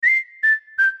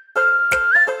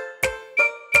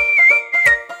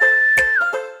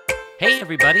Hey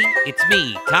everybody, it's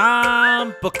me,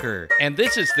 Tom Booker, and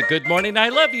this is the Good Morning I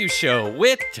Love You show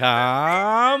with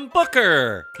Tom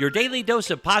Booker, your daily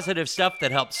dose of positive stuff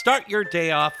that helps start your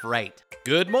day off right.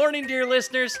 Good morning, dear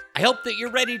listeners. I hope that you're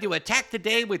ready to attack the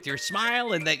day with your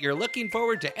smile and that you're looking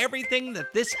forward to everything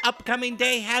that this upcoming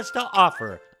day has to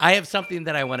offer. I have something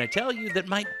that I want to tell you that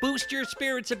might boost your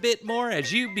spirits a bit more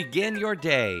as you begin your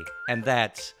day, and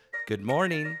that's good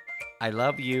morning, I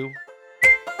love you.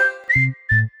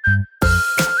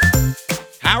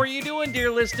 How are you doing,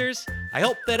 dear listeners? I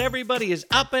hope that everybody is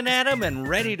up and at 'em and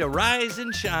ready to rise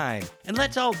and shine. And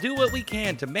let's all do what we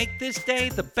can to make this day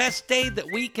the best day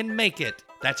that we can make it.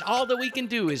 That's all that we can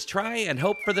do is try and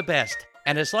hope for the best.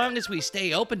 And as long as we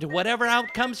stay open to whatever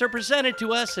outcomes are presented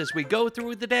to us as we go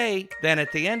through the day, then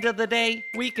at the end of the day,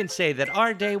 we can say that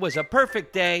our day was a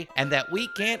perfect day and that we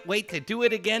can't wait to do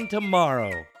it again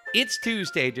tomorrow. It's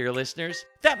Tuesday, dear listeners.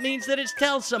 That means that it's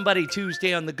Tell Somebody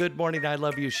Tuesday on the Good Morning I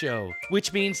Love You show,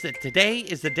 which means that today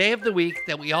is the day of the week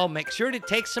that we all make sure to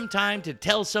take some time to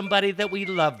tell somebody that we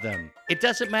love them. It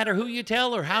doesn't matter who you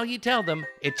tell or how you tell them,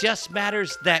 it just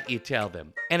matters that you tell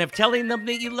them. And if telling them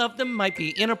that you love them might be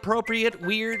inappropriate,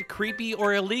 weird, creepy,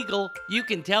 or illegal, you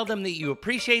can tell them that you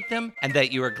appreciate them and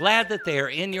that you are glad that they are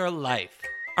in your life.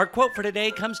 Our quote for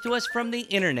today comes to us from the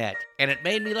internet, and it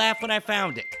made me laugh when I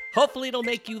found it. Hopefully it'll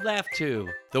make you laugh too.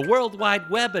 The World Wide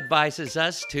Web advises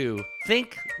us to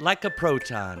think like a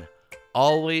proton,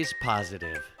 always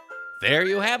positive. There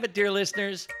you have it, dear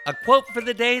listeners. A quote for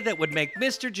the day that would make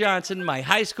Mr. Johnson, my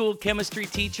high school chemistry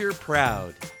teacher,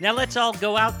 proud. Now let's all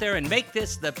go out there and make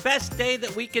this the best day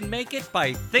that we can make it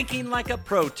by thinking like a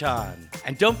proton.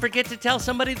 And don't forget to tell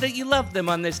somebody that you love them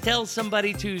on this Tell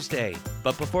Somebody Tuesday.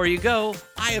 But before you go,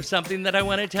 I have something that I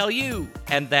want to tell you.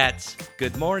 And that's,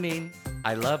 good morning,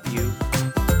 I love you.